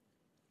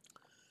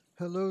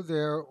Hello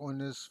there on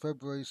this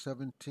February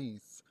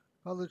 17th.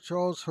 Father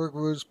Charles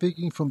Hergenroeder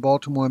speaking from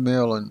Baltimore,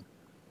 Maryland.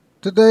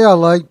 Today I'd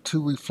like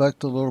to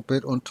reflect a little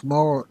bit on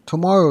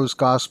tomorrow's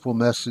gospel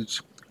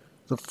message,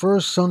 the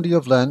first Sunday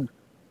of Lent,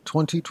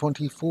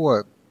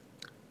 2024.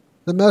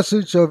 The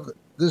message of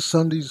this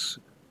Sunday's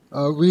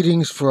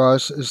readings for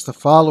us is the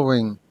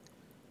following: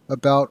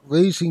 about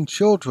raising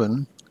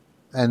children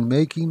and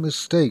making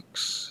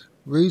mistakes.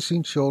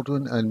 Raising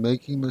children and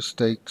making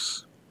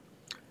mistakes.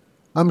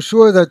 I'm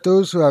sure that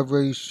those who have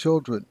raised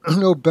children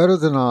know better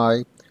than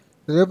I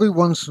that every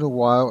once in a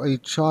while a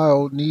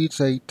child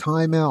needs a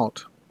time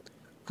out.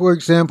 For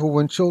example,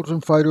 when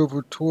children fight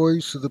over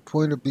toys to the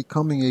point of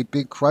becoming a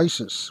big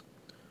crisis,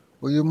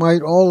 or you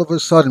might all of a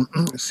sudden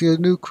see a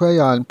new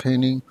crayon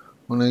painting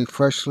on a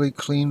freshly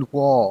cleaned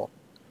wall,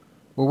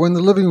 or when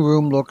the living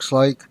room looks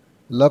like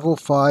level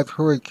 5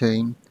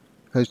 hurricane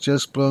has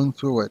just blown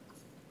through it.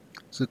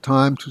 It's a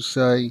time to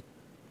say,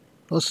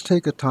 let's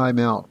take a time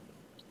out.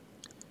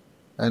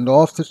 And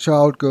off the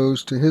child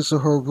goes to his or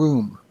her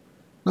room,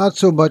 not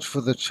so much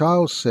for the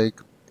child's sake,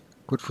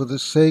 but for the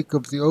sake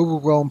of the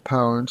overwhelmed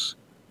parents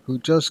who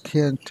just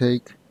can't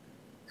take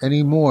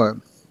any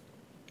more.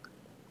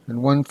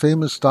 And one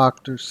famous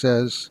doctor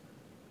says,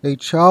 a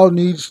child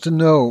needs to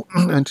know,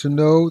 and to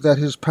know that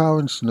his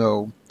parents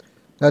know,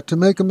 that to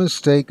make a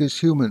mistake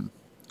is human,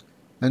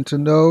 and to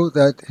know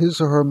that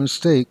his or her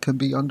mistake can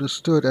be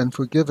understood and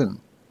forgiven,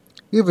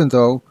 even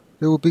though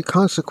there will be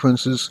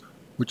consequences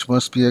which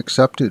must be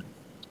accepted.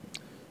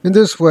 In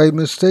this way,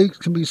 mistakes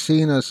can be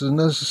seen as a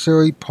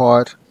necessary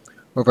part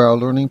of our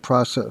learning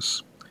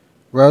process,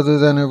 rather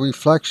than a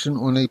reflection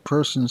on a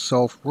person's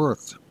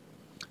self-worth.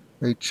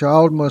 A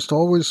child must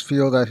always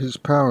feel that his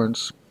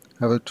parents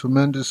have a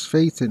tremendous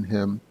faith in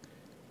him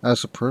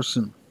as a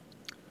person.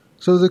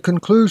 So the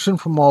conclusion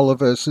from all of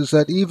this is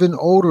that even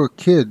older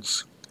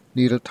kids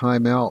need a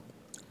time out.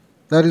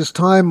 That is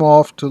time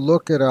off to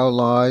look at our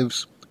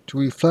lives, to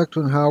reflect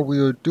on how we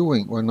are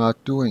doing or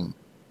not doing,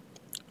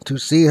 to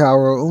see how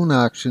our own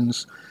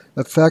actions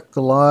affect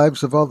the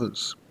lives of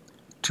others,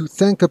 to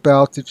think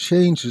about the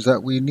changes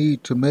that we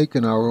need to make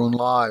in our own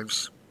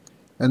lives,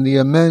 and the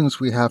amends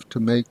we have to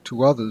make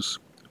to others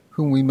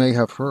whom we may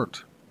have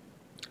hurt.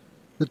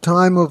 The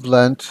time of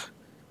Lent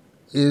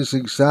is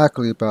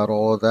exactly about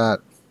all of that.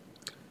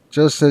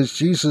 Just as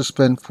Jesus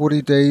spent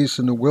 40 days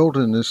in the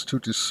wilderness to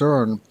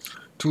discern,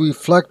 to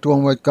reflect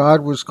on what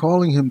God was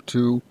calling him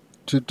to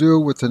do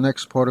with the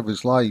next part of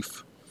his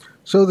life,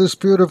 so the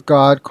Spirit of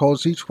God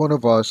calls each one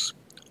of us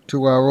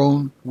to our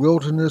own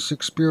wilderness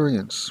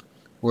experience,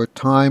 or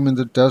time in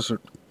the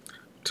desert,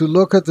 to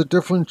look at the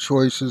different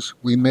choices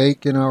we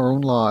make in our own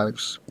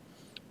lives.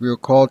 We are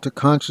called to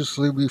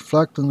consciously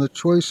reflect on the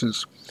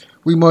choices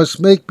we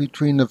must make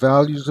between the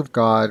values of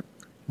God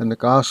and the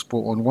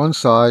gospel on one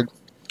side,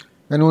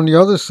 and on the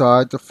other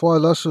side the far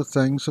lesser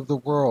things of the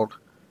world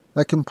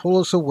that can pull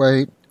us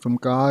away from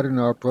God and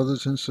our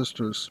brothers and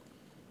sisters,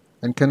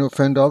 and can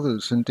offend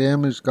others and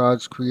damage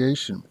God's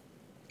creation.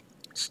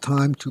 It's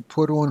time to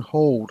put on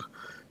hold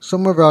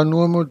some of our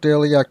normal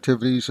daily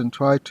activities and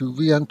try to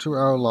recenter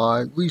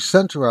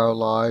our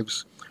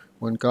lives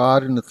on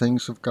God and the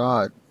things of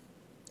God.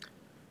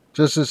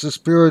 Just as the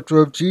Spirit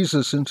drove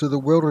Jesus into the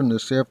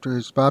wilderness after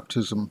his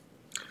baptism,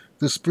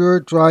 the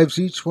Spirit drives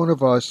each one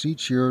of us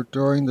each year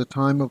during the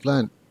time of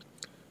Lent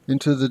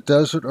into the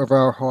desert of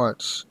our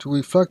hearts to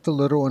reflect a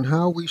little on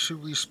how we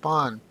should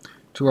respond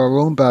to our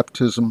own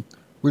baptism,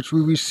 which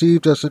we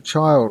received as a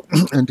child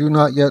and do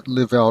not yet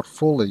live out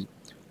fully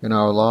in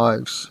our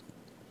lives.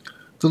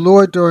 The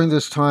Lord during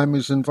this time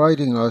is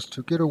inviting us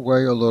to get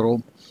away a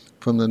little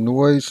from the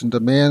noise and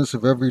demands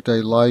of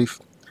everyday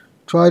life,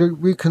 try to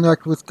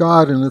reconnect with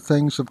God and the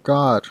things of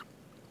God.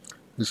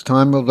 This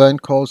time of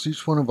Lent calls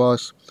each one of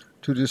us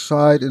to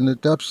decide in the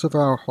depths of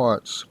our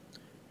hearts,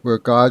 where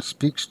God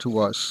speaks to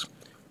us,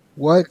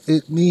 what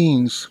it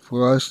means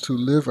for us to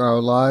live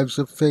our lives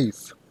of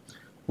faith,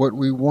 what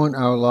we want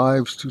our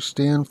lives to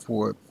stand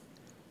for,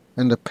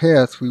 and the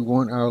path we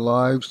want our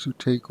lives to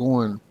take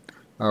on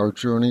our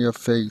journey of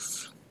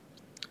faith.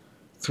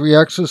 3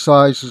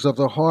 exercises of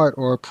the heart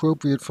are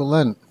appropriate for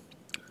Lent.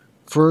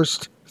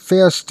 First,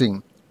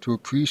 fasting, to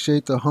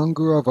appreciate the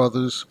hunger of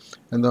others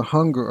and the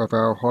hunger of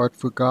our heart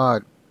for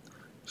God.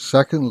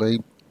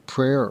 Secondly,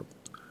 prayer,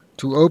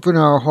 to open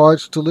our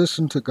hearts to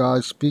listen to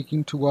God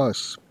speaking to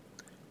us.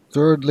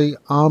 Thirdly,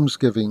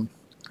 almsgiving,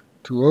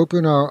 to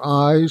open our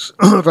eyes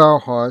of our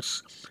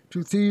hearts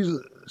to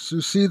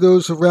see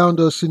those around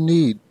us in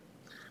need.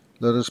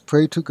 Let us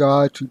pray to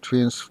God to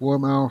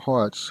transform our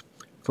hearts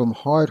from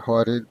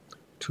hard-hearted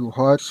to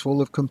hearts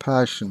full of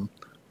compassion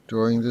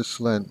during this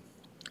Lent.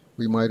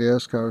 We might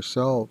ask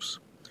ourselves,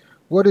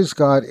 what is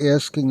God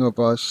asking of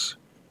us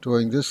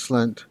during this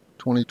Lent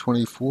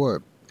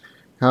 2024?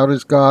 How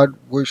does God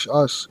wish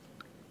us,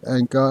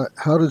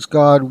 how does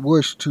God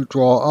wish to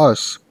draw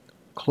us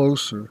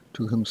closer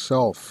to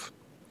himself?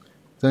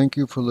 Thank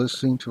you for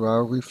listening to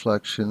our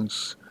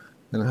reflections,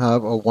 and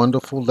have a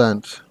wonderful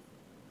Lent.